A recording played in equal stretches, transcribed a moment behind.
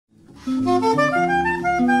C'est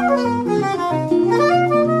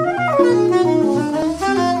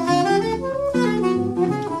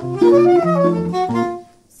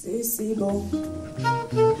si bon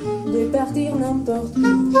de partir n'importe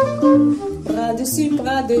où, bras dessus,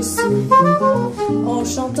 bras dessous, en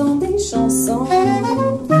chantant des chansons.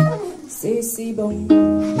 C'est si bon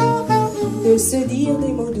de se dire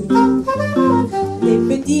des mots doux, des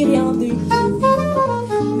petits riens du tout,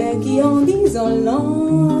 mais qui en disent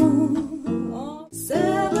long.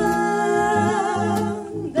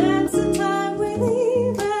 That's the time we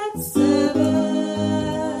leave at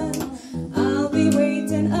 7. I'll be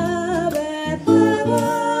waiting up at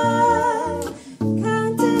heaven,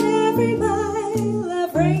 counting every mile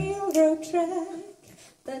of railroad track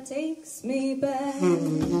that takes me back.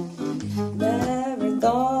 Never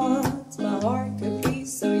thought my heart could be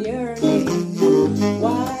so yearning.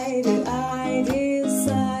 Why did I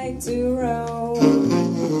decide to roam?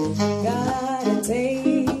 Gotta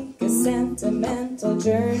take a sentimental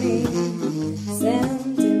journey,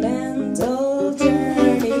 sentimental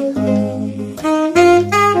journey home.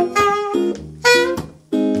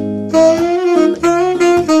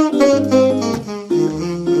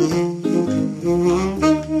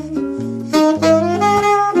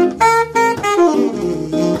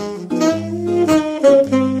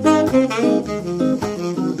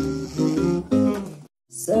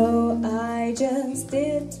 So I just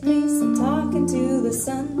did me some talking to the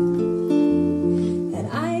sun, and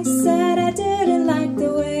I said I didn't like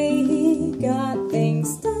the way he got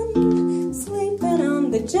things done, sleeping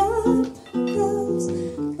on the job, 'cause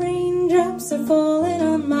raindrops are falling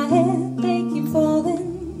on my head, they keep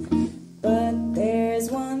falling. But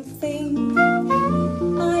there's one thing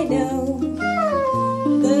I know,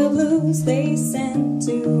 the blues they sent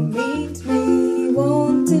to meet me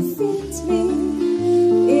won't defeat me.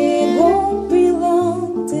 It won't be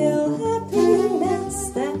long till happiness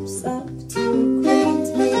steps up to greet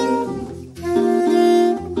me.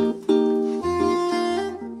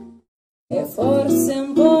 E forse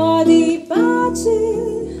un po' di pace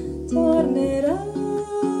tornerà.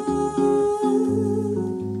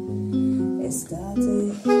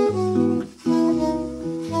 Estate che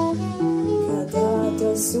ha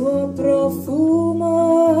dato il suo profumo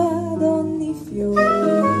ad ogni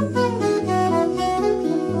fiore.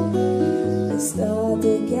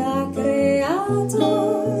 L'estate che ha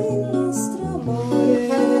creato il nostro amore,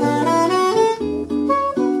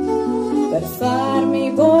 per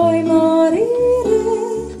farmi poi morire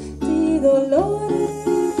di dolore.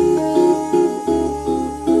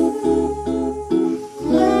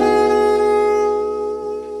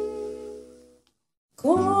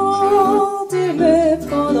 Quand il me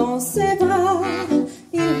prend dans ses bras,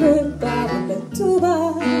 il me parle tout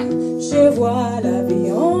bas, je vois la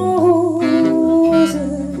vie en rose.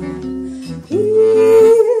 Il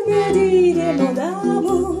me dit des mots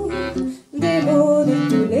d'amour, des mots de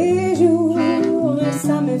tous les jours, et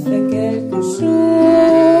ça me fait quelque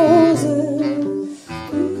chose.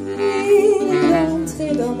 Il est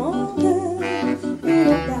entré dans mon cœur,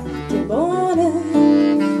 une part de bonheur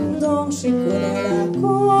dont je connais la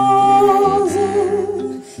cause.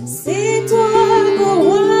 C'est toi pour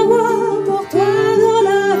moi, pour toi dans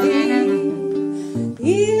la vie.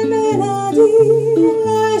 Il me l'a dit,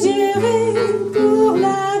 l'a juré pour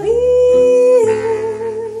la vie.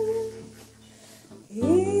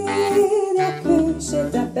 Et dès que je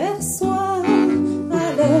t'aperçois,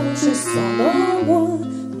 alors je sens dans moi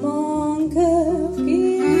mon cœur qui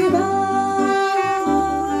bat.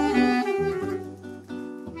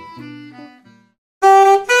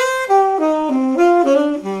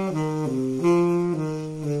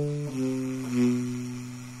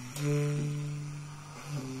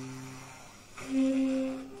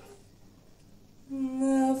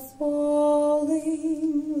 The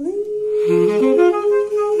falling leaves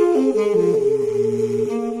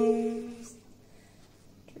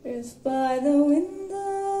drift by the window.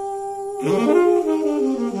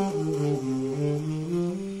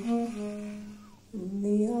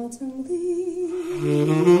 The autumn leaves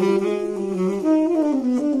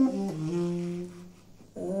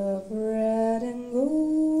of red and gold.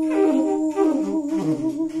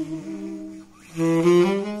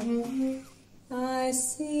 I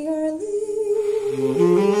see her lips,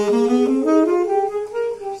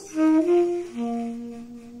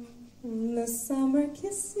 the summer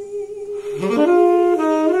kisses,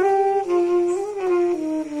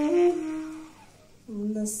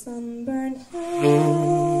 the sunburned hands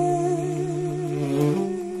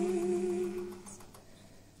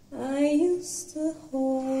I used to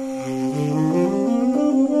hold.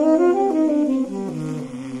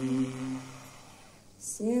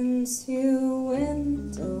 Since Since you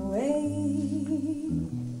went away,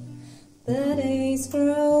 the days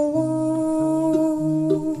grow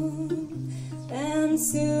long, and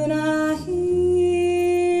soon I hear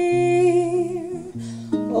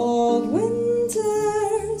old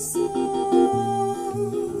winter's song.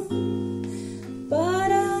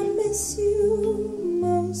 But I miss you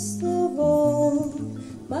most of all,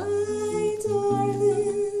 my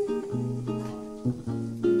darling.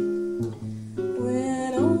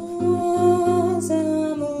 When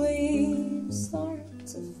autumn leaves start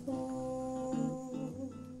to fall.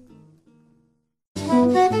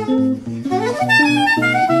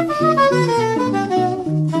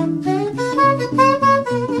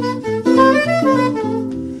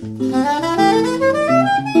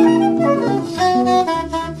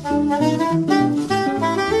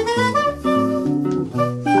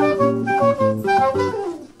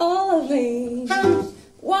 All of me,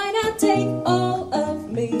 why not take all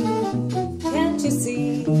of me? Can't you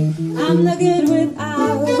see I'm the girl